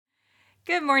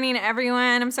Good morning,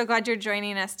 everyone. I'm so glad you're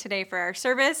joining us today for our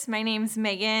service. My name's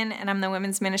Megan, and I'm the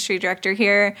Women's Ministry Director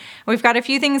here. We've got a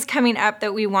few things coming up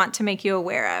that we want to make you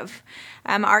aware of.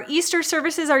 Our Easter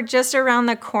services are just around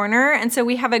the corner, and so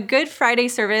we have a Good Friday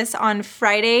service on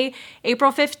Friday,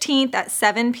 April 15th at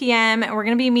 7 p.m., and we're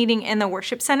going to be meeting in the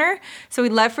Worship Center, so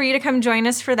we'd love for you to come join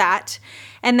us for that.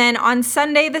 And then on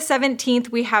Sunday, the 17th,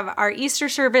 we have our Easter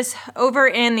service over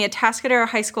in the Atascadero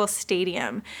High School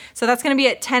Stadium. So that's going to be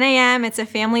at 10 a.m. It's a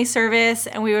family service,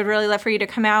 and we would really love for you to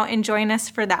come out and join us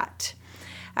for that.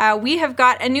 We have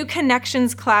got a new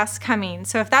Connections class coming.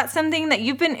 So if that's something that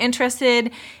you've been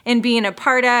interested in being a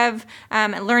part of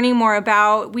and learning more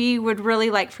about, we would really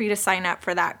like for you to sign up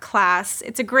for that class.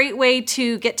 It's a great way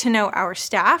to get to know our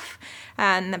staff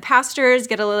and the pastors,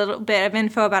 get a little bit of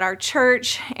info about our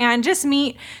church, and just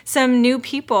meet some new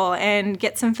people and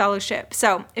get some fellowship.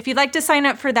 So if you'd like to sign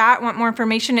up for that, want more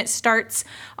information, it starts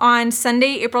on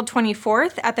Sunday, April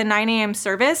 24th at the 9 a.m.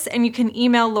 service, and you can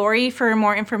email Lori for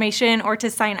more information or to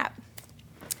sign up.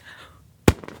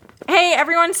 Hey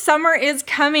everyone, summer is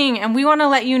coming, and we want to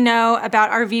let you know about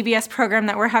our VBS program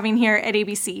that we're having here at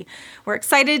ABC. We're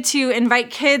excited to invite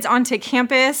kids onto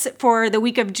campus for the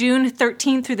week of June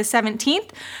 13th through the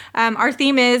 17th. Our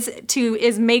theme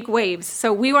is Make Waves.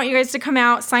 So we want you guys to come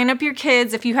out, sign up your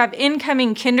kids. If you have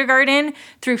incoming kindergarten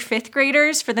through fifth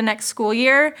graders for the next school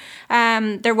year,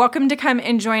 they're welcome to come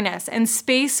and join us. And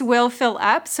space will fill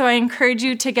up, so I encourage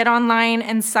you to get online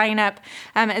and sign up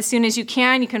as soon as you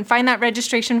can. You can find that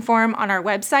registration form on our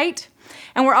website.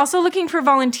 And we're also looking for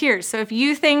volunteers. So if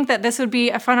you think that this would be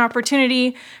a fun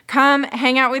opportunity, come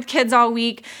hang out with kids all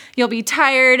week. You'll be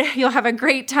tired. You'll have a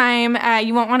great time.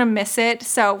 You won't want to miss it.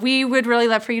 So we would really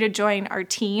love for you to join our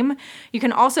team. You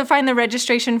can also find the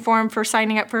registration form for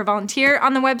signing up for a volunteer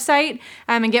on the website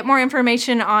and get more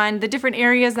information on the different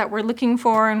areas that we're looking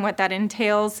for and what that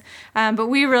entails. But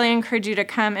we really encourage you to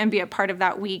come and be a part of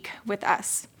that week with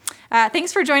us.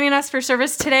 Thanks for joining us for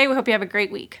service today. We hope you have a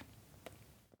great week.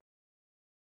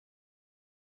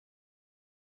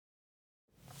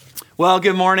 Well,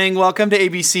 good morning. Welcome to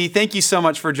ABC. Thank you so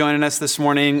much for joining us this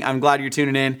morning. I'm glad you're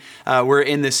tuning in. We're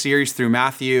in this series through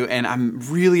Matthew, and I'm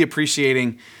really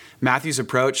appreciating Matthew's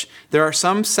approach. There are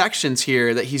some sections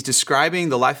here that he's describing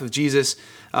the life of Jesus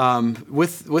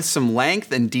with some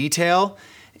length and detail,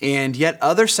 and yet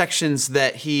other sections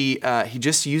that he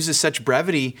just uses such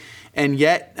brevity and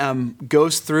yet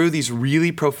goes through these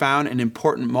really profound and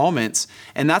important moments.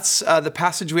 And that's the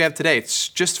passage we have today. It's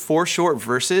just 4 short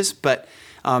verses, but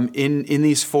in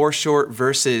these 4 short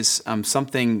verses,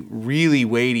 something really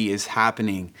weighty is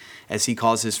happening as he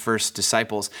calls his first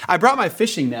disciples. I brought my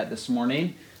fishing net this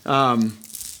morning.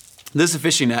 This is a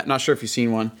fishing net. Not sure if you've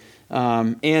seen one.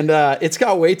 And it's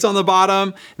got weights on the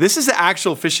bottom. This is the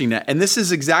actual fishing net. And this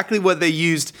is exactly what they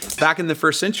used back in the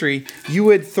first century. You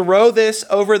would throw this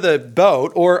over the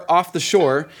boat or off the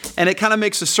shore, and it kind of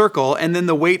makes a circle. And then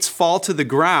the weights fall to the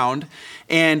ground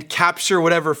and capture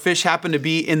whatever fish happen to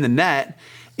be in the net.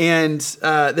 And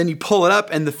then you pull it up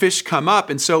and the fish come up.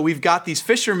 And so we've got these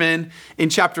fishermen in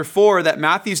chapter 4 that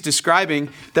Matthew's describing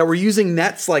that were using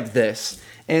nets like this,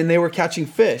 and they were catching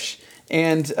fish.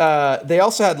 And they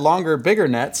also had longer, bigger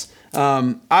nets.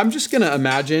 I'm just going to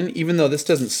imagine, even though this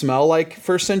doesn't smell like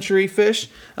first century fish,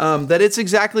 that it's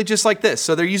exactly just like this.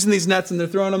 So they're using these nets and they're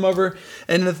throwing them over.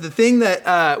 And the thing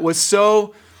that was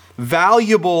so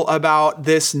valuable about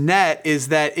this net is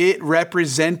that it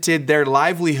represented their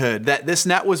livelihood, that this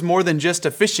net was more than just a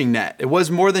fishing net. It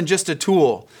was more than just a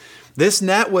tool. This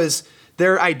net was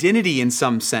their identity in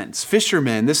some sense.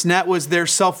 Fishermen, this net was their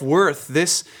self-worth.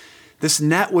 This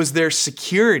net was their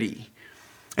security.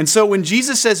 And so when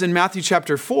Jesus says in Matthew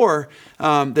chapter 4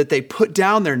 that they put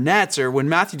down their nets, or when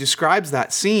Matthew describes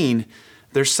that scene,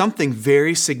 there's something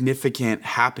very significant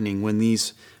happening when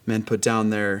these men put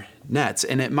down their nets.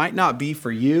 And it might not be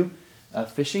for you a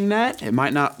fishing net. It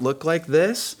might not look like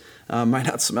this. Might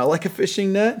not smell like a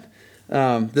fishing net.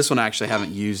 This one I actually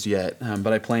haven't used yet,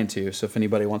 but I plan to. So if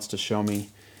anybody wants to show me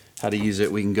how to use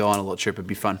it, we can go on a little trip. It'd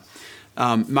be fun.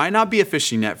 Might not be a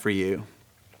fishing net for you,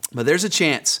 but there's a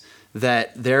chance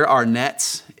that there are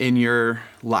nets in your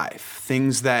life,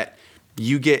 things that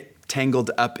you get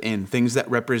tangled up in, things that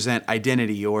represent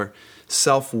identity or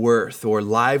self-worth or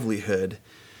livelihood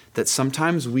that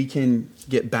sometimes we can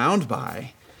get bound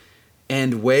by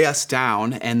and weigh us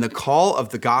down. And the call of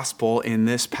the gospel in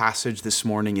this passage this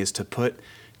morning is to put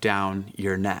down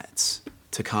your nets,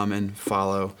 to come and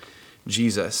follow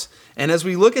Jesus. And as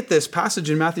we look at this passage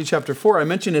in Matthew chapter 4, I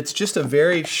mentioned it's just a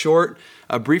very short,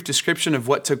 a brief description of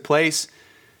what took place.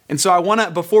 And so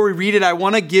before we read it, I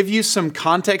want to give you some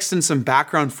context and some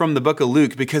background from the book of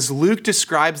Luke, because Luke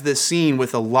describes this scene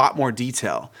with a lot more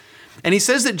detail. And he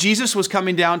says that Jesus was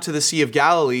coming down to the Sea of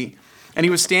Galilee, and he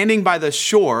was standing by the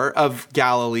shore of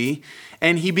Galilee,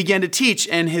 and he began to teach,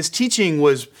 and his teaching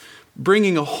was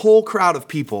bringing a whole crowd of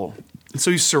people. And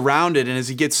so he's surrounded, and as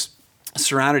he gets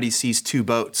surrounded, he sees two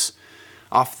boats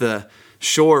off the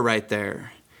shore right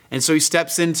there. And so he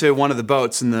steps into one of the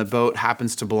boats, and the boat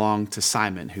happens to belong to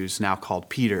Simon, who's now called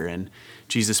Peter, and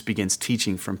Jesus begins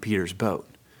teaching from Peter's boat.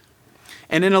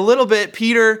 And in a little bit,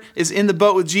 Peter is in the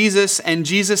boat with Jesus, and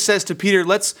Jesus says to Peter,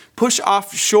 let's push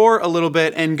offshore a little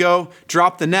bit and go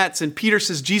drop the nets. And Peter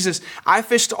says, Jesus, I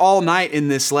fished all night in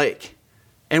this lake,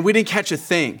 and we didn't catch a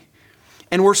thing.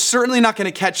 And we're certainly not going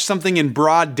to catch something in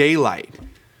broad daylight.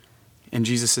 And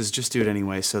Jesus says, just do it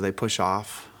anyway. So they push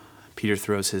off. Peter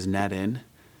throws his net in,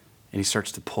 and he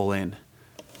starts to pull in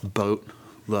boat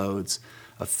loads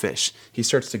of fish. He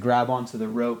starts to grab onto the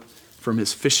rope from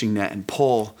his fishing net and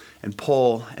pull and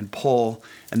pull and pull,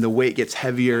 and the weight gets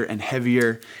heavier and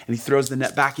heavier, and he throws the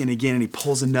net back in again, and he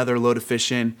pulls another load of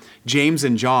fish in. James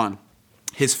and John,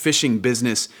 his fishing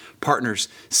business partners,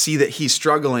 see that he's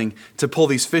struggling to pull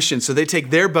these fish in, so they take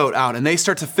their boat out, and they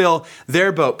start to fill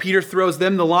their boat. Peter throws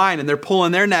them the line, and they're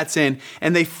pulling their nets in,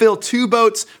 and they fill two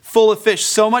boats full of fish,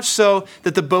 so much so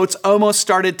that the boats almost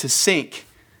started to sink.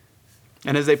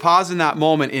 And as they pause in that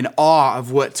moment in awe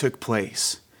of what took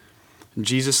place,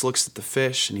 Jesus looks at the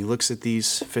fish, and he looks at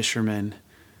these fishermen,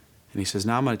 and he says,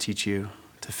 now I'm going to teach you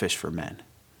to fish for men.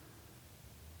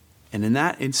 And in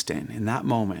that instant, in that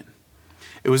moment,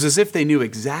 it was as if they knew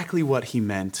exactly what he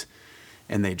meant,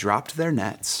 and they dropped their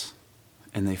nets,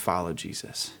 and they followed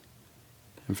Jesus.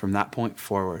 And from that point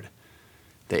forward,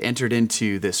 they entered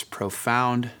into this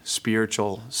profound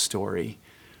spiritual story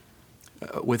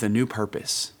with a new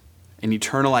purpose, an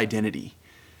eternal identity,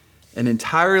 an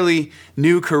entirely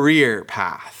new career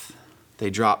path. They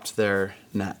dropped their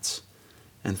nets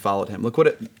and followed him. Look what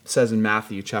it says in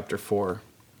Matthew chapter 4,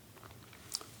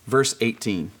 verse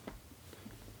 18.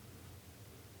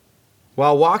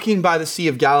 While walking by the Sea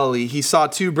of Galilee, he saw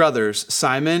two brothers,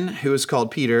 Simon, who is called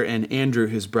Peter, and Andrew,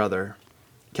 his brother,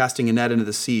 casting a net into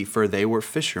the sea, for they were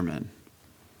fishermen.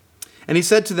 And he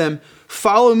said to them,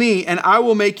 follow me, and I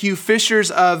will make you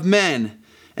fishers of men.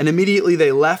 And immediately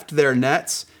they left their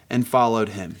nets and followed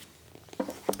him.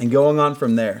 And going on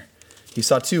from there, he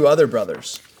saw two other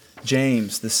brothers,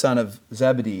 James, the son of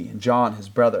Zebedee, and John, his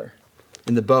brother,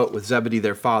 in the boat with Zebedee,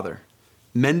 their father,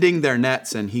 mending their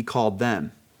nets, and he called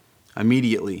them.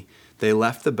 Immediately they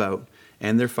left the boat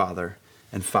and their father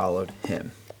and followed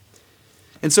him.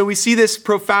 And so we see this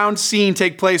profound scene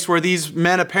take place where these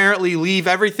men apparently leave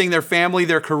everything, their family,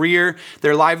 their career,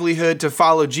 their livelihood, to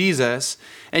follow Jesus.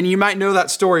 And you might know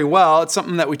that story well. It's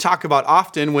something that we talk about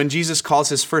often when Jesus calls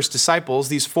his first disciples,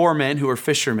 these four men who are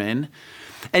fishermen.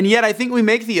 And yet I think we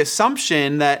make the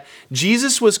assumption that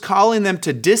Jesus was calling them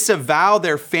to disavow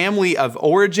their family of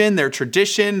origin, their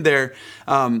tradition, their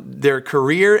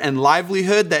career and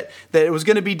livelihood, that it was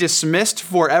going to be dismissed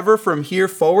forever from here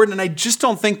forward. And I just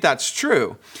don't think that's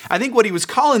true. I think what he was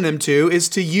calling them to is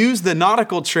to use the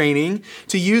nautical training,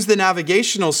 to use the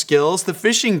navigational skills, the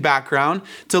fishing background,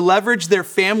 to leverage their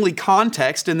family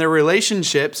context and their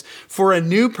relationships for a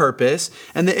new purpose.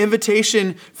 And the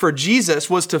invitation for Jesus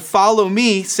was to follow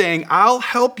me, saying, I'll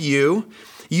help you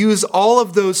use all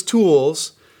of those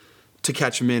tools to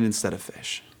catch men instead of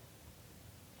fish.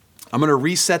 I'm going to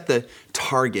reset the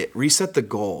target, reset the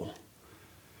goal.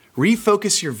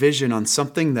 Refocus your vision on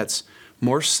something that's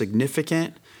more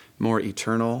significant, more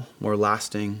eternal, more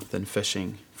lasting than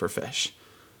fishing for fish.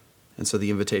 And so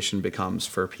the invitation becomes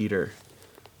for Peter,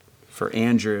 for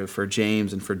Andrew, for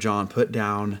James, and for John, put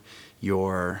down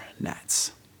your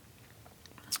nets.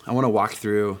 I want to walk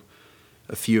through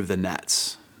a few of the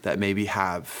nets that maybe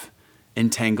have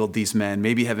entangled these men,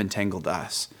 maybe have entangled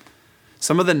us.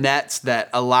 Some of the nets that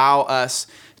allow us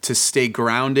to stay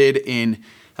grounded in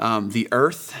the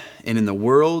earth and in the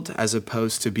world as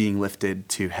opposed to being lifted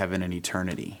to heaven and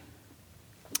eternity.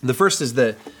 The first is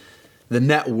the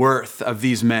net worth of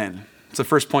these men. It's the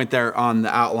first point there on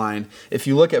the outline. If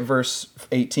you look at verse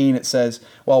 18, it says,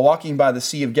 while walking by the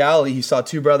Sea of Galilee, he saw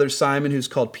two brothers, Simon, who's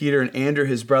called Peter, and Andrew,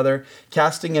 his brother,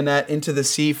 casting a net into the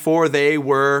sea, for they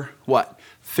were what?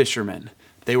 Fishermen.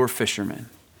 They were fishermen.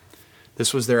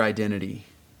 This was their identity.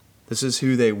 This is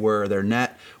who they were. Their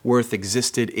net worth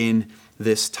existed in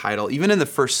this title. Even in the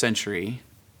first century,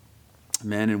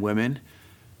 men and women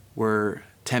were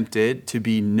tempted to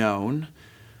be known,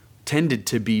 tended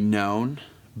to be known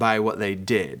by what they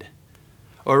did,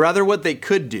 or rather what they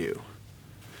could do.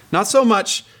 Not so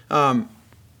much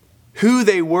who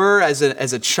they were as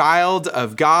a child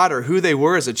of God or who they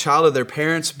were as a child of their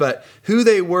parents, but who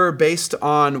they were based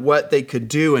on what they could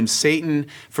do. And Satan,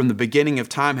 from the beginning of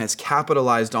time, has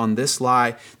capitalized on this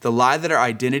lie, the lie that our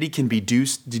identity can be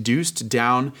deduced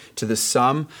down to the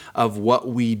sum of what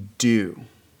we do.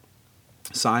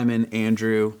 Simon,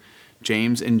 Andrew,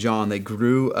 James, and John, they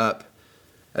grew up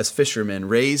as fishermen,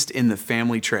 raised in the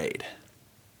family trade,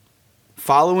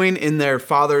 following in their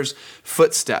father's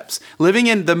footsteps, living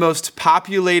in the most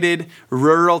populated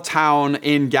rural town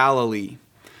in Galilee,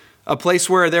 a place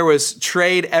where there was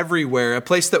trade everywhere, a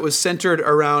place that was centered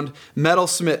around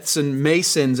metalsmiths and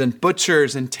masons and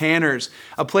butchers and tanners,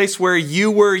 a place where you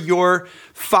were your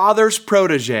father's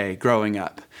protege growing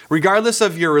up. Regardless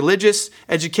of your religious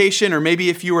education, or maybe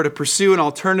if you were to pursue an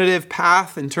alternative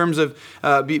path in terms of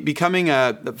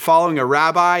following a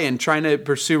rabbi and trying to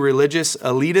pursue religious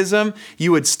elitism,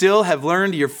 you would still have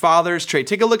learned your father's trade.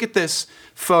 Take a look at this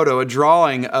photo, a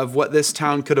drawing of what this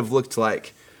town could have looked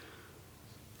like.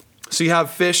 So you have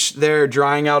fish there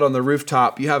drying out on the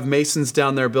rooftop. You have masons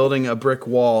down there building a brick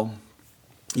wall.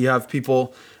 You have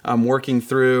people working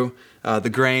through the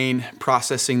grain,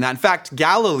 processing that. In fact,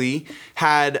 Galilee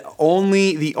had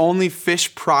the only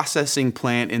fish processing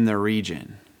plant in the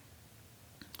region.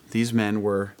 These men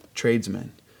were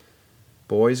tradesmen,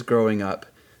 boys growing up,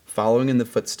 following in the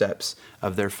footsteps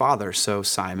of their father. So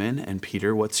Simon and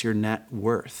Peter, what's your net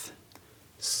worth?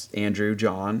 Andrew,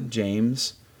 John,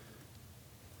 James,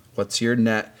 what's your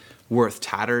net worth?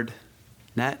 Tattered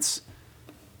nets?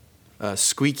 A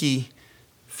squeaky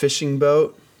fishing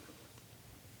boat?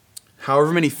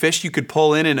 However many fish you could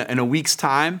pull in a week's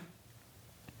time.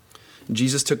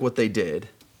 Jesus took what they did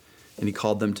and he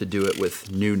called them to do it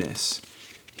with newness.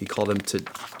 He called them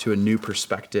to a new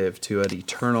perspective, to an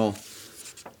eternal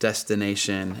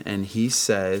destination. And he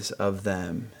says of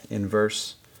them in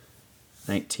verse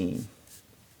 19,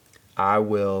 I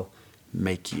will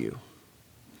make you,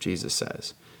 Jesus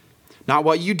says. Not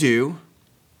what you do,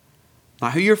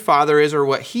 not who your father is or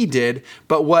what he did,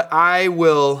 but what I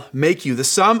will make you. The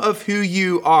sum of who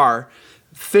you are,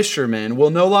 fishermen,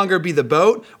 will no longer be the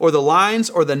boat or the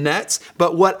lines or the nets,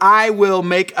 but what I will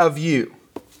make of you.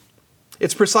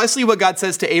 It's precisely what God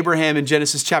says to Abraham in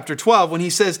Genesis chapter 12 when he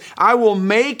says, I will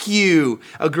make you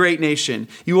a great nation.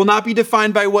 You will not be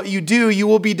defined by what you do. You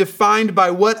will be defined by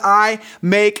what I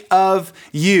make of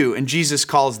you. And Jesus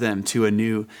calls them to a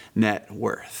new net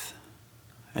worth,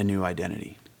 a new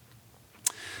identity.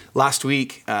 Last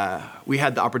week, we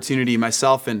had the opportunity,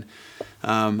 myself and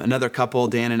another couple,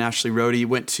 Dan and Ashley Rohde,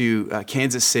 went to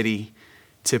Kansas City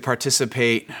to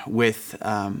participate with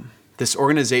this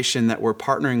organization that we're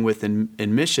partnering with in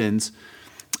missions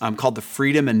called the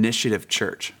Freedom Initiative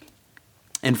Church.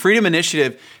 And Freedom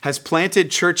Initiative has planted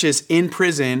churches in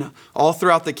prison all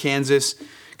throughout the Kansas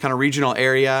kind of regional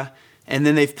area. And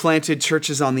then they've planted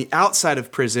churches on the outside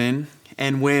of prison.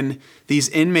 And when these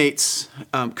inmates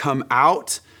come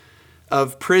out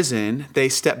of prison, they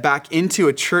step back into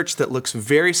a church that looks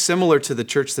very similar to the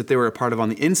church that they were a part of on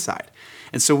the inside.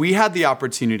 And so we had the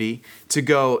opportunity to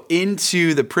go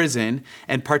into the prison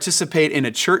and participate in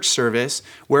a church service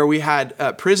where we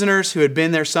had prisoners who had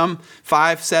been there some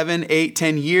 5, 7, 8,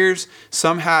 10 years.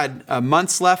 Some had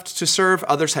months left to serve.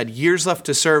 Others had years left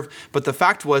to serve. But the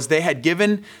fact was they had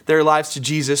given their lives to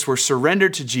Jesus, were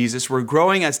surrendered to Jesus, were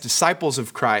growing as disciples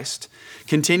of Christ,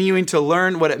 continuing to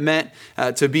learn what it meant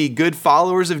to be good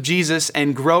followers of Jesus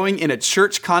and growing in a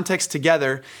church context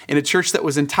together in a church that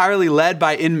was entirely led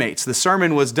by inmates. The sermon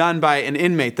was done by an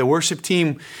inmate. The worship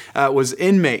team was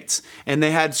inmates. And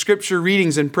they had scripture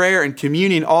readings and prayer and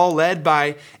communion all led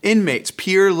by inmates,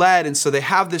 peer-led. And so they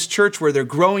have this church where they're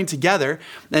growing together.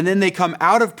 And then they come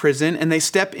out of prison and they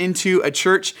step into a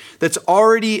church that's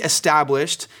already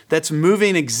established, that's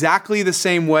moving exactly the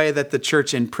same way that the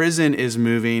church in prison is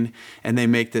moving. And they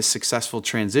make this successful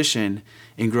transition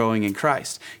in growing in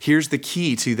Christ. Here's the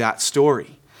key to that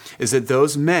story, is that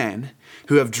those men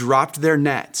who have dropped their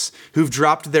nets, who've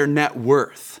dropped their net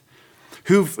worth,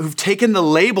 who've taken the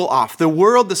label off, the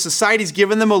world, the society's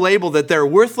given them a label that they're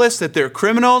worthless, that they're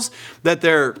criminals, that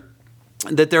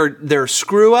they're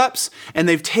screw-ups, and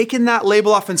they've taken that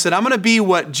label off and said, I'm going to be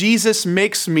what Jesus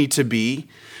makes me to be,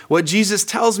 what Jesus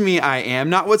tells me I am,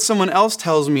 not what someone else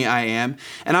tells me I am.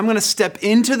 And I'm going to step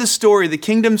into the story, the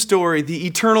kingdom story, the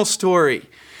eternal story,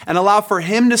 and allow for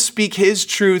him to speak his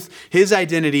truth, his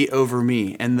identity over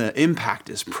me. And the impact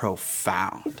is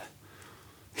profound.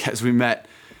 As we met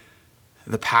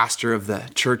the pastor of the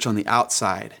church on the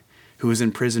outside, who was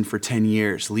in prison for 10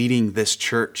 years, leading this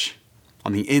church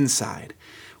on the inside.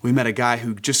 We met a guy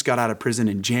who just got out of prison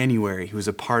in January, who was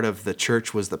a part of the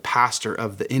church, was the pastor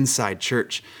of the inside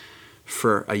church.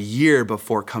 for a year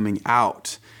before coming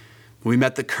out. We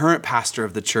met the current pastor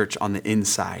of the church on the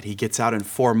inside. He gets out in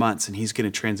 4 months, and he's going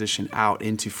to transition out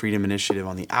into Freedom Initiative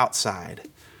on the outside.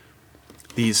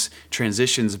 These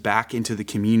transitions back into the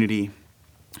community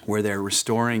where they're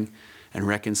restoring and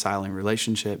reconciling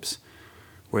relationships,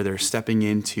 where they're stepping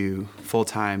into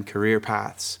full-time career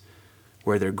paths,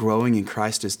 where they're growing in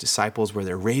Christ as disciples, where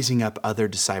they're raising up other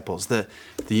disciples. The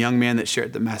young man that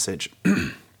shared the message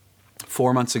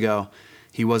 4 months ago,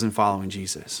 he wasn't following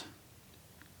Jesus.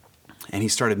 And he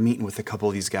started meeting with a couple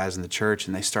of these guys in the church,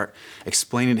 and they start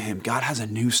explaining to him, God has a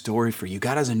new story for you.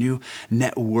 God has a new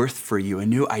net worth for you, a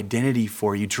new identity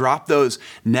for you. Drop those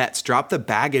nets, drop the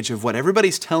baggage of what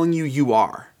everybody's telling you you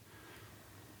are,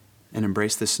 and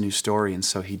embrace this new story. And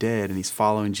so he did, and he's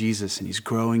following Jesus, and he's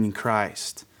growing in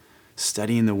Christ,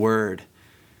 studying the Word.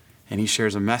 And he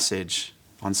shares a message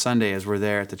on Sunday as we're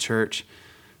there at the church,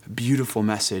 a beautiful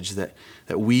message that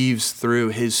weaves through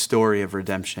his story of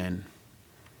redemption.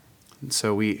 And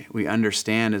so we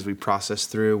understand as we process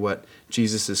through what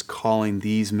Jesus is calling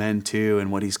these men to,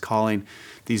 and what he's calling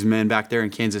these men back there in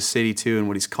Kansas City to, and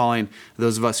what he's calling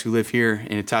those of us who live here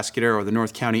in Atascadero or the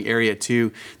North County area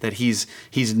to, that he's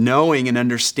knowing and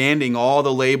understanding all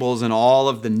the labels and all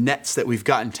of the nets that we've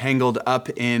gotten tangled up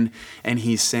in, and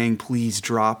he's saying, please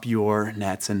drop your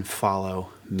nets and follow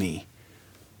me.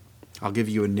 I'll give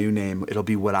you a new name. It'll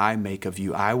be what I make of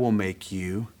you. I will make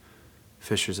you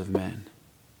fishers of men.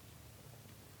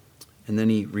 And then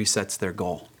he resets their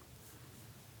goal.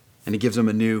 And he gives them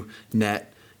a new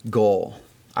net goal.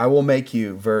 I will make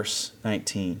you, verse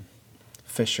 19,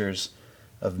 fishers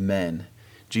of men.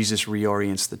 Jesus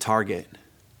reorients the target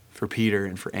for Peter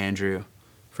and for Andrew,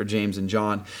 for James and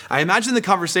John. I imagine the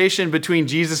conversation between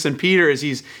Jesus and Peter as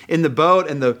he's in the boat,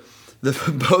 and the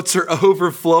boats are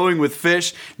overflowing with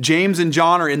fish. James and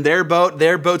John are in their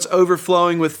boat's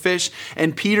overflowing with fish,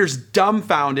 and Peter's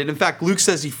dumbfounded. In fact, Luke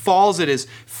says he falls at his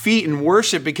feet in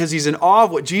worship because he's in awe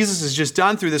of what Jesus has just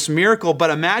done through this miracle. But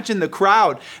imagine the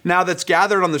crowd now that's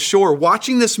gathered on the shore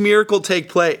watching this miracle take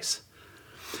place.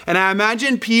 And I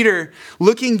imagine Peter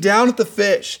looking down at the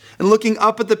fish and looking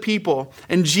up at the people,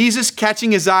 and Jesus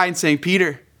catching his eye and saying,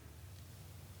 Peter,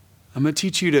 I'm going to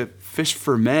teach you to fish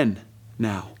for men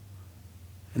now.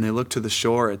 And they look to the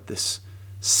shore at this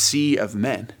sea of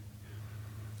men.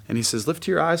 And he says, lift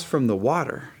your eyes from the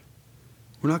water.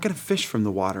 We're not going to fish from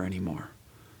the water anymore.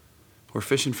 We're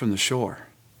fishing from the shore.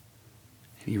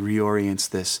 And he reorients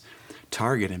this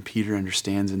target, and Peter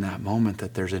understands in that moment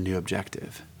that there's a new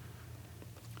objective.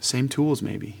 Same tools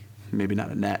maybe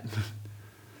not a net.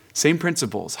 Same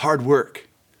principles, hard work,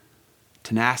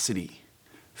 tenacity,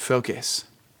 focus,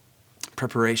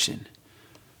 preparation.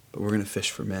 But we're going to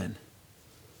fish for men.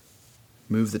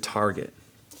 Move the target.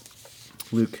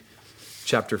 Luke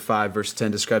chapter 5, verse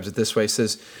 10 describes it this way. It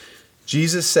says,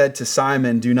 Jesus said to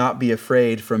Simon, do not be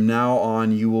afraid. From now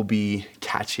on, you will be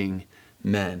catching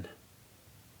men.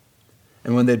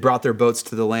 And when they'd brought their boats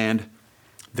to the land,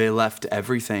 they left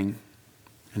everything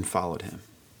and followed him.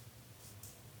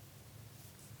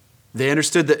 They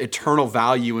understood the eternal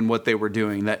value in what they were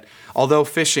doing, that although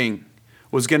fishing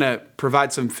was going to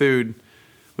provide some food,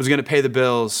 was going to pay the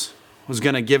bills, was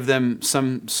going to give them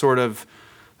some sort of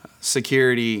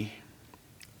security,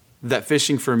 that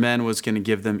fishing for men was going to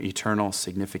give them eternal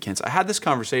significance. I had this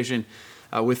conversation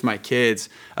with my kids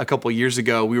a couple years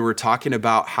ago. We were talking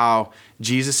about how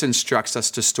Jesus instructs us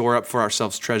to store up for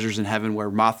ourselves treasures in heaven where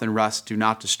moth and rust do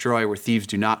not destroy, where thieves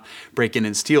do not break in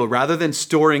and steal, rather than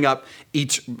storing up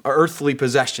each earthly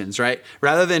possessions, right?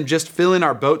 Rather than just filling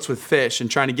our boats with fish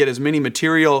and trying to get as many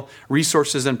material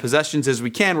resources and possessions as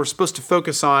we can, we're supposed to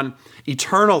focus on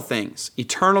eternal things,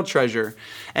 eternal treasure.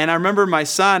 And I remember my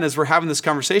son, as we're having this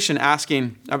conversation,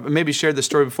 asking, I maybe shared this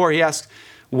story before, he asked,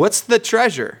 what's the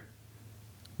treasure?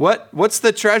 What's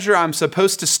the treasure I'm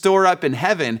supposed to store up in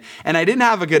heaven? And I didn't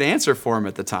have a good answer for him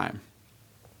at the time.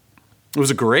 It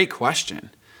was a great question.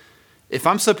 If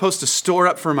I'm supposed to store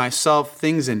up for myself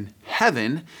things in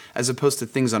heaven as opposed to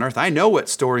things on earth, I know what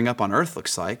storing up on earth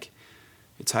looks like.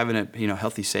 It's having a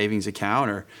healthy savings account,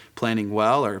 or planning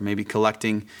well, or maybe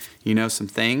collecting some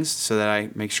things so that I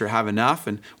make sure I have enough,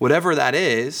 and whatever that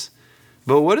is.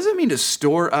 But what does it mean to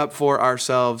store up for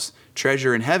ourselves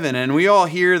treasure in heaven? And we all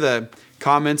hear the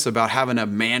comments about having a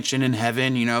mansion in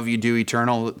heaven, if you do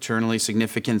eternally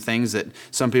significant things, that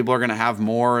some people are going to have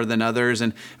more than others.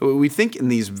 And we think in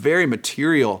these very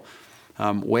material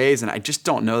ways, and I just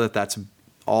don't know that that's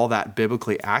all that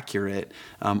biblically accurate,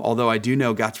 although I do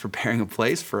know God's preparing a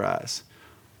place for us.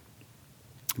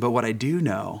 But what I do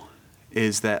know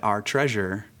is that our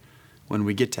treasure, when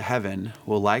we get to heaven,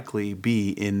 will likely be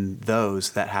in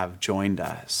those that have joined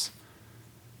us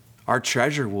our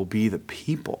treasure will be the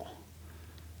people.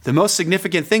 The most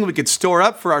significant thing we could store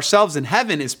up for ourselves in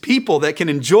heaven is people that can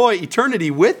enjoy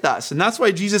eternity with us. And that's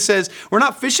why Jesus says we're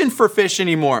not fishing for fish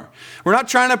anymore. We're not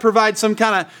trying to provide some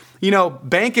kind of,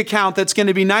 bank account that's going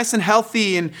to be nice and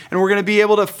healthy and we're going to be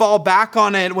able to fall back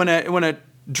on it when a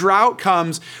drought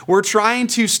comes. We're trying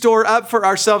to store up for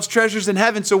ourselves treasures in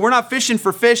heaven. So we're not fishing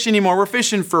for fish anymore. We're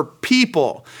fishing for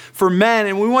people, for men.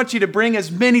 And we want you to bring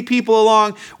as many people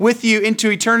along with you into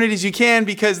eternity as you can,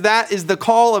 because that is the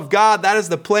call of God. That is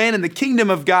the plan and the kingdom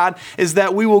of God, is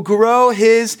that we will grow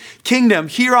his kingdom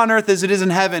here on earth as it is in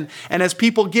heaven. And as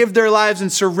people give their lives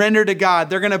and surrender to God,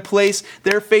 they're going to place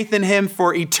their faith in him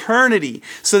for eternity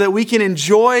so that we can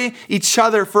enjoy each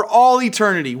other for all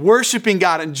eternity, worshiping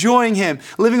God, enjoying him,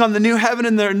 living on the new heaven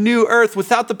and the new earth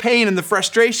without the pain and the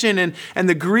frustration and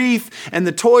the grief and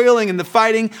the toiling and the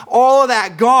fighting, all of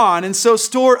that gone. And so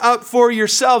store up for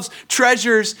yourselves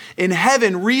treasures in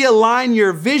heaven. Realign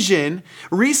your vision,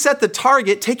 reset the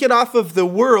target, take it off of the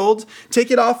world,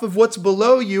 take it off of what's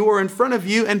below you or in front of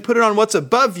you and put it on what's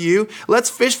above you.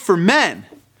 Let's fish for men,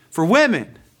 for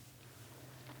women,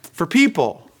 for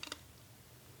people.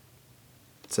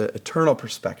 It's an eternal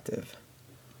perspective.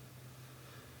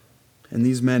 And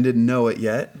these men didn't know it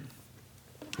yet,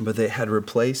 but they had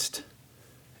replaced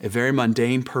a very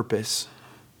mundane purpose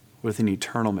with an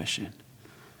eternal mission.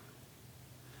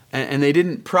 And they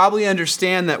didn't probably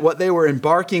understand that what they were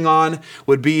embarking on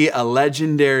would be a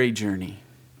legendary journey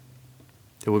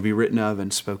that would be written of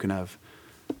and spoken of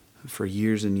for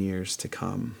years and years to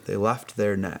come. They left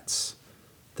their nets,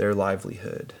 their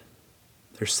livelihood,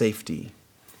 their safety,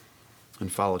 and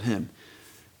followed him.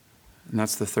 And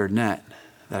that's the third net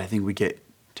that I think we get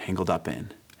tangled up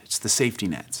in. It's the safety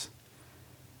nets.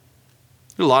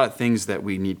 There are a lot of things that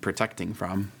we need protecting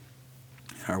from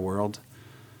in our world.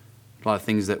 A lot of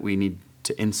things that we need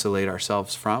to insulate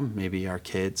ourselves from, maybe our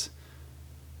kids.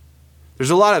 There's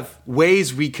a lot of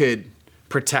ways we could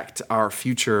protect our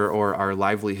future or our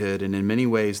livelihood, and in many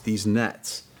ways, these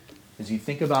nets, as you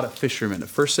think about a fisherman, a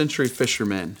first century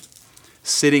fisherman,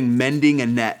 sitting mending a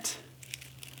net,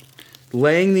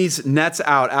 laying these nets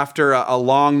out after a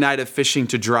long night of fishing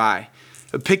to dry,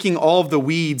 picking all of the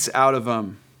weeds out of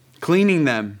them, cleaning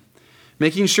them,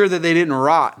 making sure that they didn't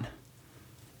rot,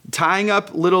 tying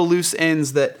up little loose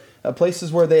ends that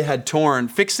places where they had torn,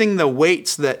 fixing the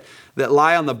weights that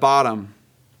lie on the bottom.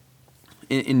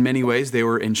 In many ways, they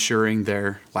were ensuring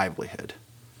their livelihood.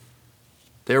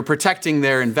 They were protecting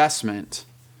their investment.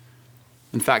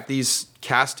 In fact, these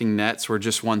casting nets were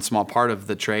just one small part of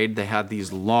the trade. They had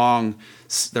these long,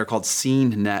 they're called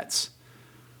seine nets,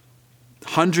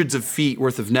 hundreds of feet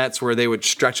worth of nets where they would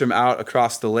stretch them out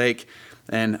across the lake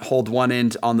and hold one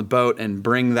end on the boat and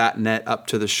bring that net up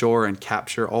to the shore and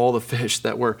capture all the fish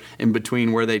that were in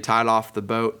between where they tied off the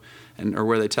boat or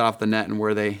where they tied off the net and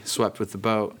where they swept with the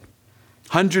boat.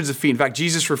 Hundreds of feet. In fact,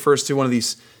 Jesus refers to one of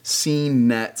these seine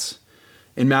nets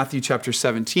in Matthew chapter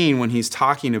 17 when he's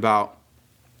talking about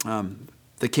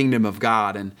the kingdom of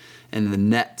God and the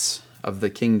nets of the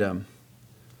kingdom.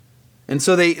 And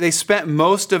so they spent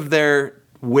most of their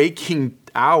waking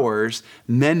hours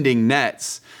mending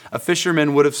nets. A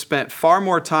fisherman would have spent far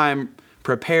more time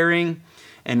preparing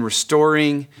and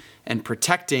restoring and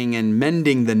protecting and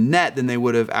mending the net than they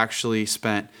would have actually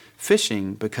spent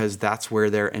fishing, because that's where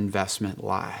their investment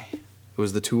lie. It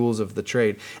was the tools of the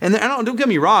trade. And don't get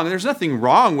me wrong, there's nothing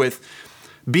wrong with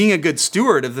being a good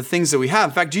steward of the things that we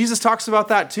have. In fact, Jesus talks about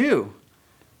that too.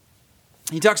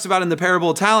 He talks about in the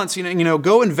parable of talents,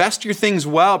 go invest your things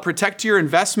well, protect your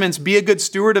investments, be a good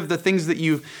steward of the things that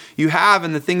you have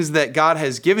and the things that God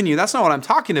has given you. That's not what I'm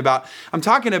talking about. I'm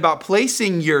talking about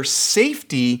placing your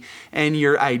safety and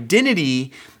your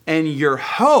identity and your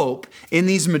hope in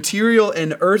these material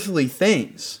and earthly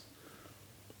things.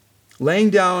 Laying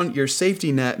down your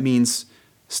safety net means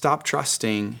stop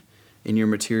trusting in your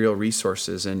material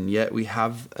resources. And yet we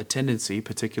have a tendency,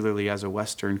 particularly as a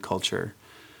Western culture,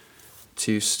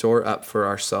 to store up for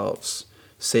ourselves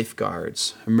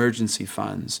safeguards, emergency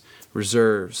funds,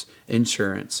 reserves,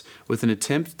 insurance, with an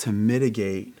attempt to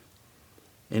mitigate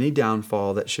any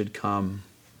downfall that should come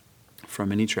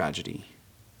from any tragedy.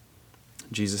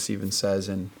 Jesus even says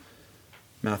in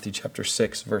Matthew chapter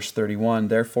 6, verse 31,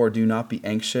 "Therefore do not be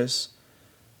anxious,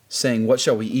 saying, what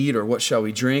shall we eat, or what shall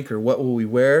we drink, or what will we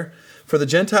wear? For the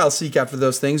Gentiles seek after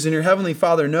those things, and your heavenly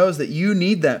Father knows that you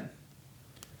need them.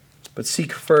 But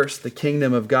seek first the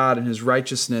kingdom of God and his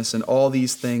righteousness, and all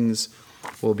these things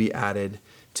will be added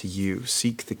to you."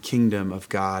 Seek the kingdom of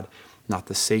God, not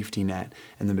the safety net,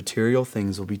 and the material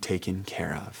things will be taken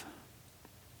care of.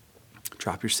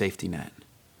 Drop your safety net.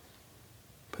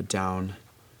 Put down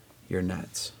your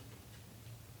nets.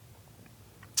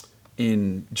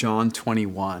 in John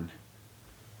 21,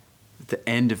 at the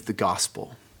end of the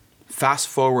gospel. Fast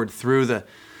forward through the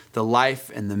life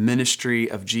and the ministry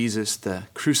of Jesus, the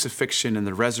crucifixion and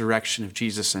the resurrection of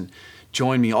Jesus, and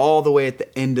join me all the way at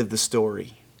the end of the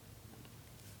story.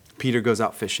 Peter goes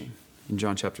out fishing in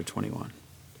John chapter 21.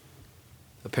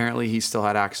 Apparently, he still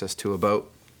had access to a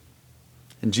boat,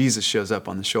 and Jesus shows up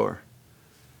on the shore.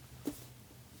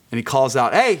 And he calls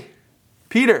out, "Hey,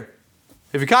 Peter,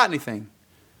 have you caught anything?"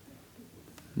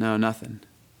 "No, nothing."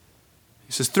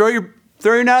 He says, throw your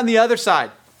net on the other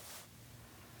side.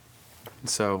 And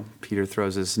so Peter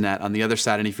throws his net on the other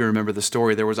side. And if you remember the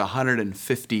story, there was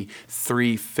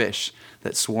 153 fish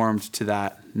that swarmed to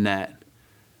that net.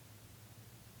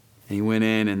 And he went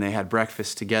in and they had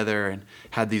breakfast together and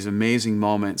had these amazing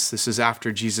moments. This is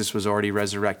after Jesus was already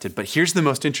resurrected. But here's the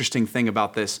most interesting thing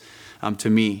about this to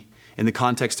me in the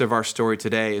context of our story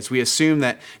today is we assume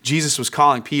that Jesus was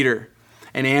calling Peter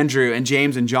and Andrew and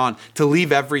James and John to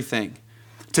leave everything,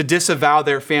 to disavow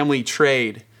their family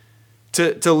trade,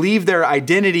 to leave their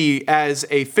identity as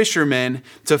a fisherman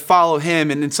to follow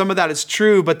him. And some of that is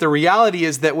true, but the reality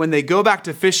is that when they go back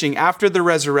to fishing after the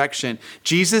resurrection,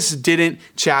 Jesus didn't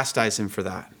chastise him for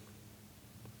that.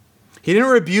 He didn't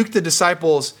rebuke the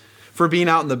disciples for being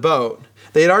out in the boat.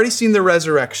 They had already seen the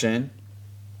resurrection.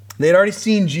 They had already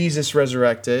seen Jesus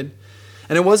resurrected.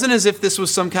 And it wasn't as if this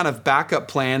was some kind of backup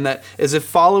plan, that as if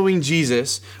following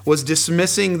Jesus was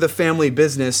dismissing the family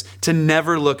business to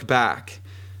never look back.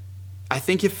 I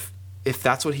think if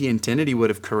that's what he intended, he would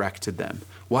have corrected them.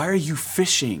 "Why are you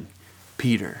fishing,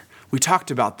 Peter? We talked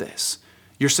about this.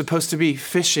 You're supposed to be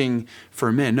fishing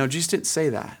for men." No, Jesus didn't say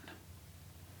that.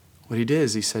 What he did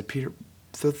is he said, "Peter,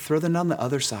 throw them on the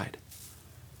other side.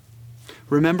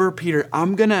 Remember, Peter,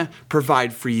 I'm going to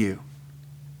provide for you.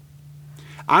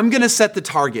 I'm going to set the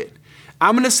target.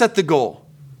 I'm going to set the goal.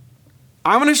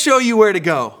 I'm going to show you where to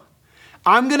go.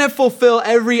 I'm going to fulfill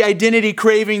every identity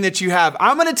craving that you have.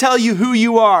 I'm going to tell you who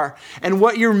you are and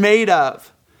what you're made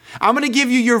of. I'm going to give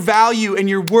you your value and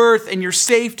your worth and your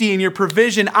safety and your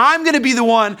provision. I'm going to be the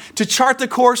one to chart the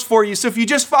course for you. So if you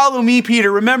just follow me,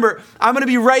 Peter, remember, I'm going to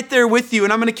be right there with you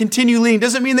and I'm going to continue leading."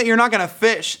 Doesn't mean that you're not going to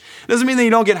fish. Doesn't mean that you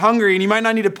don't get hungry and you might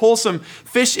not need to pull some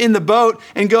fish in the boat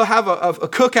and go have a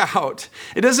cookout.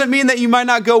 It doesn't mean that you might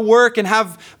not go work and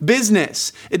have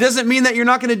business. It doesn't mean that you're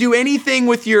not going to do anything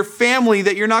with your family,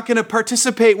 that you're not going to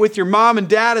participate with your mom and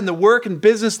dad in the work and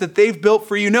business that they've built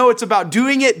for you. No, it's about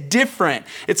doing it different.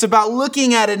 It's about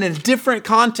looking at it in a different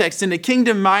context, in a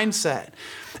kingdom mindset.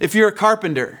 If you're a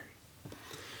carpenter,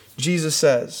 Jesus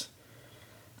says,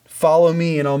 "Follow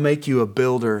me and I'll make you a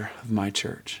builder of my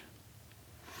church."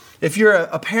 If you're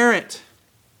a parent,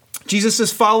 Jesus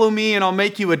says, "Follow me and I'll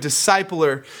make you a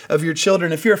discipler of your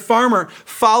children." If you're a farmer,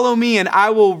 "Follow me and I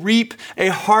will reap a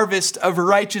harvest of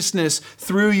righteousness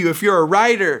through you." If you're a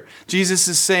writer, Jesus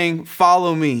is saying,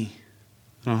 "Follow me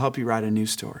and I'll help you write a new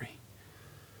story."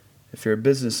 If you're a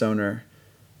business owner,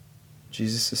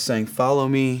 Jesus is saying, "Follow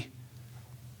me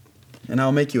and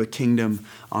I'll make you a kingdom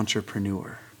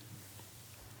entrepreneur."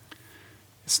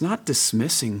 It's not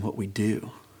dismissing what we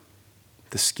do,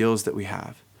 the skills that we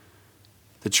have,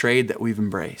 the trade that we've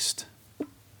embraced.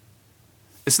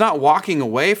 It's not walking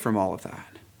away from all of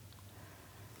that.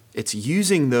 It's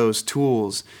using those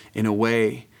tools in a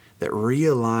way that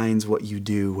realigns what you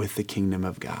do with the kingdom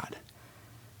of God.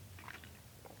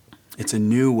 It's a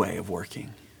new way of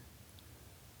working.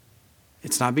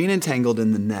 It's not being entangled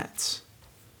in the nets.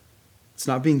 It's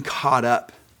not being caught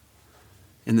up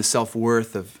in the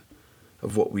self-worth of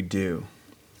what we do.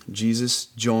 Jesus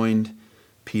joined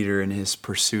Peter in his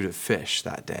pursuit of fish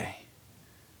that day.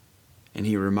 And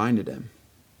he reminded him,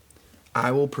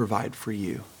 "I will provide for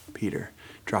you, Peter.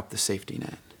 Drop the safety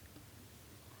net.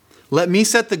 Let me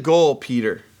set the goal,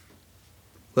 Peter.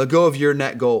 Let go of your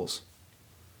net goals.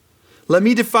 Let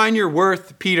me define your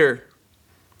worth, Peter.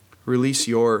 Release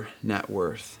your net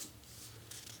worth."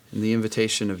 And the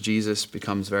invitation of Jesus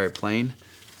becomes very plain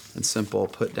and simple.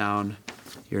 Put down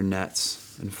your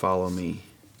nets and follow me.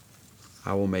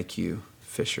 I will make you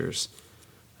fishers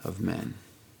of men.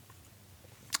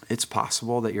 It's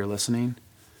possible that you're listening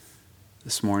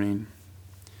this morning,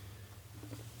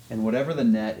 and whatever the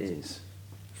net is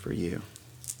for you,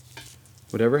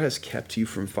 whatever has kept you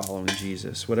from following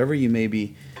Jesus, whatever you may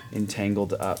be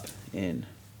entangled up in,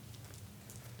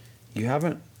 you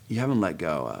haven't let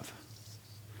go of.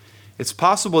 It's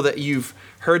possible that you've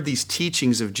heard these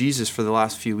teachings of Jesus for the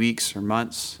last few weeks or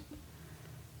months,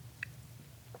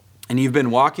 and you've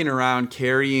been walking around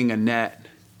carrying a net,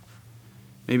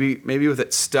 maybe with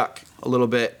it stuck a little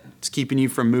bit. It's keeping you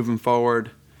from moving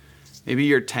forward. Maybe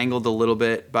you're tangled a little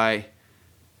bit by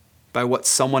by what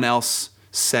someone else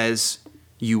says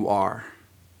you are.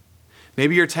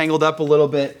 Maybe you're tangled up a little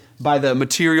bit by the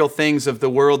material things of the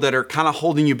world that are kind of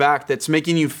holding you back, that's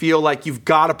making you feel like you've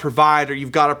got to provide or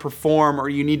you've got to perform or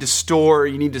you need to store or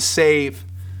you need to save.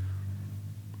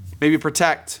 Maybe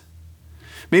protect.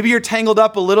 Maybe you're tangled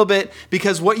up a little bit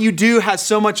because what you do has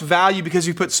so much value because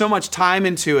you put so much time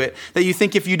into it that you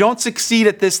think if you don't succeed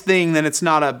at this thing, then it's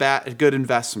not a good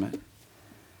investment.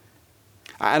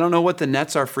 I don't know what the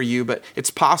nets are for you, but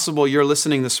it's possible you're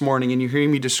listening this morning and you're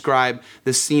hearing me describe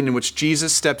this scene in which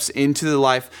Jesus steps into the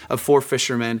life of 4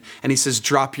 fishermen and he says,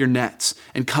 drop your nets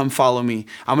and come follow me.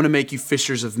 I'm going to make you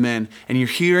fishers of men. And you're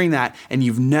hearing that and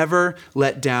you've never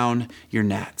let down your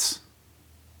nets.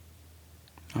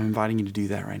 I'm inviting you to do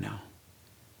that right now.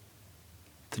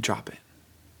 To drop it.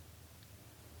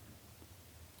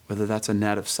 Whether that's a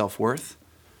net of self-worth,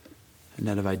 a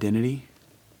net of identity,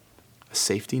 a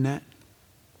safety net,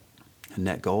 a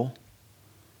net goal.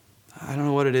 I don't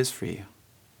know what it is for you.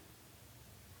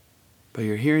 But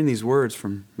you're hearing these words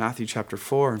from Matthew chapter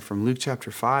 4 and from Luke chapter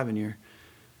 5 and you're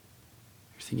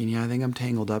thinking, yeah, I think I'm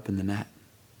tangled up in the net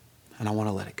and I want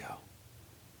to let it go.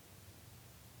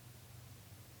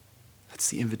 That's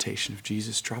the invitation of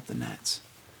Jesus. Drop the nets.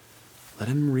 Let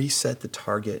him reset the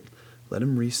target. Let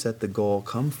him reset the goal.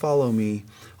 Come follow me.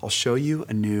 I'll show you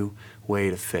a new way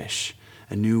to fish,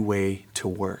 a new way to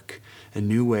work, a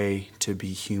new way to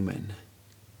be human.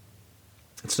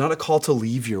 It's not a call to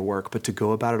leave your work, but to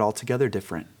go about it altogether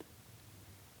different.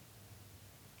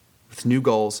 With new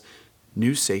goals,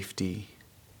 new safety,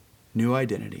 new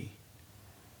identity.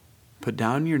 Put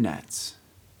down your nets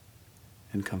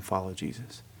and come follow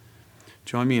Jesus.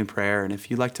 Join me in prayer, and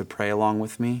if you'd like to pray along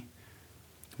with me,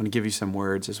 I'm going to give you some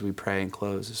words as we pray and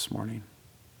close this morning.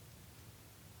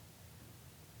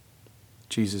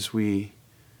 Jesus, we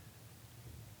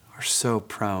are so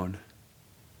prone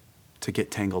to get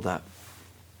tangled up.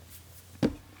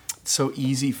 It's so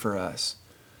easy for us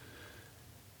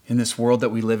in this world that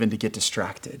we live in to get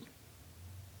distracted.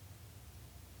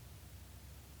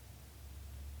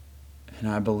 And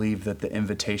I believe that the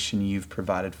invitation you've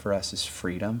provided for us is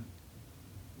freedom.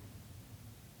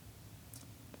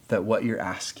 That what you're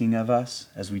asking of us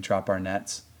as we drop our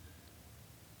nets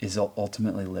is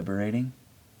ultimately liberating.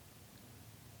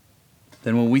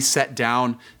 Then when we set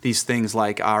down these things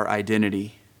like our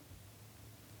identity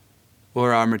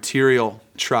or our material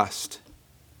trust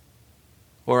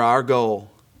or our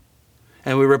goal,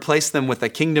 and we replace them with a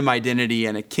kingdom identity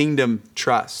and a kingdom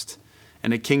trust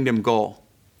and a kingdom goal,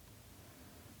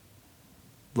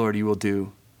 Lord, you will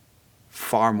do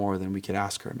far more than we could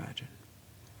ask or imagine.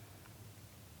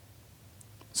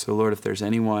 So Lord, if there's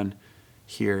anyone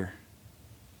here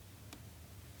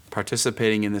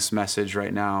participating in this message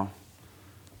right now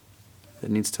that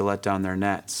needs to let down their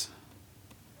nets,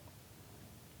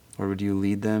 Lord, would you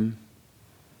lead them?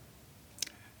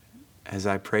 As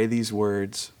I pray these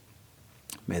words,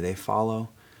 may they follow.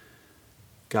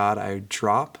 God, I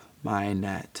drop my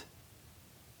net.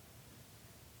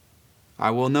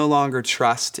 I will no longer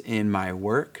trust in my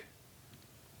work,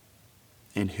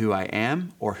 in who I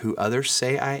am or who others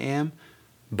say I am,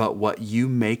 but what you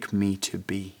make me to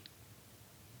be.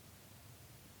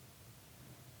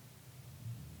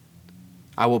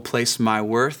 I will place my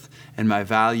worth and my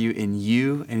value in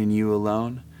you and in you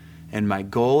alone. And my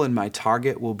goal and my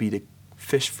target will be to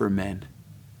fish for men,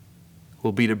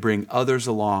 will be to bring others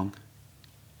along,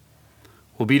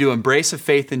 will be to embrace a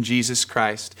faith in Jesus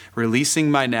Christ, releasing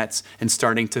my nets and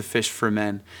starting to fish for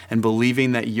men and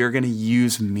believing that you're going to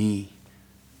use me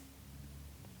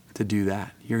to do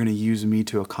that. You're going to use me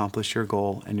to accomplish your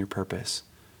goal and your purpose.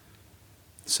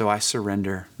 So I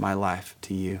surrender my life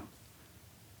to you.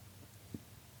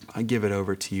 I give it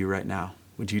over to you right now.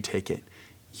 Would you take it?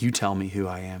 You tell me who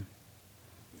I am.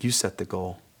 You set the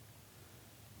goal.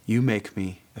 You make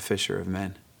me a fisher of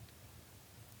men.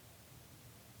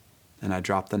 And I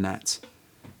drop the nets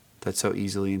that so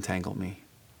easily entangle me.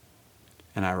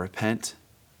 And I repent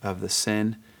of the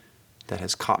sin that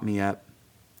has caught me up.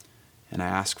 And I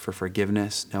ask for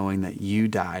forgiveness, knowing that you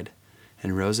died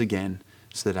and rose again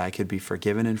so that I could be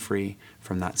forgiven and free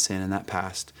from that sin and that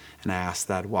past. And I ask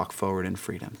that I'd walk forward in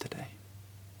freedom today.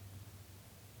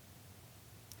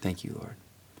 Thank you, Lord.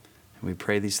 And we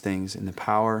pray these things in the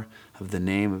power of the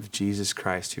name of Jesus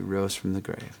Christ, who rose from the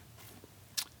grave.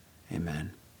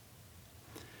 Amen.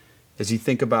 As you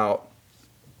think about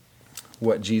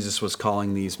what Jesus was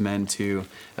calling these men to,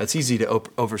 it's easy to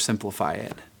oversimplify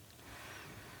it.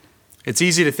 It's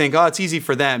easy to think, oh, it's easy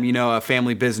for them, a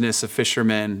family business, a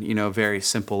fisherman, very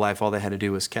simple life. All they had to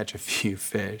do was catch a few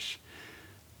fish.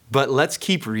 But let's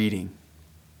keep reading.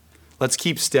 let's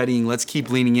keep studying, let's keep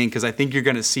leaning in, because I think you're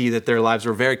going to see that their lives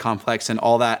were very complex and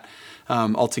all that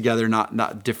altogether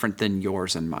not different than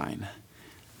yours and mine.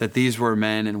 That these were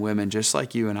men and women just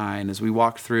like you and I. And as we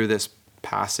walk through this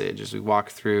passage, as we walk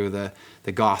through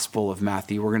the Gospel of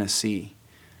Matthew, we're going to see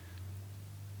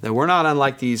that we're not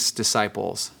unlike these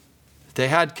disciples. They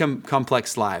had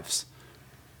complex lives,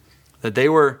 that they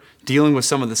were dealing with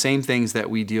some of the same things that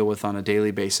we deal with on a daily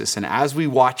basis. And as we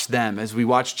watch them, as we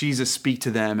watch Jesus speak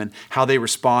to them and how they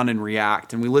respond and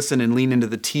react, and we listen and lean into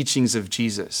the teachings of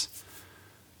Jesus,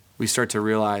 we start to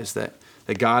realize that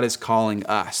God is calling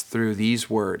us through these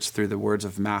words, through the words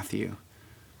of Matthew,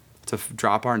 to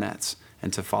drop our nets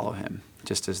and to follow him,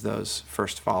 just as those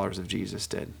first followers of Jesus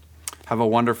did. Have a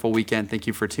wonderful weekend. Thank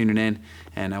you for tuning in,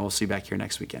 and I will see you back here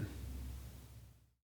next weekend.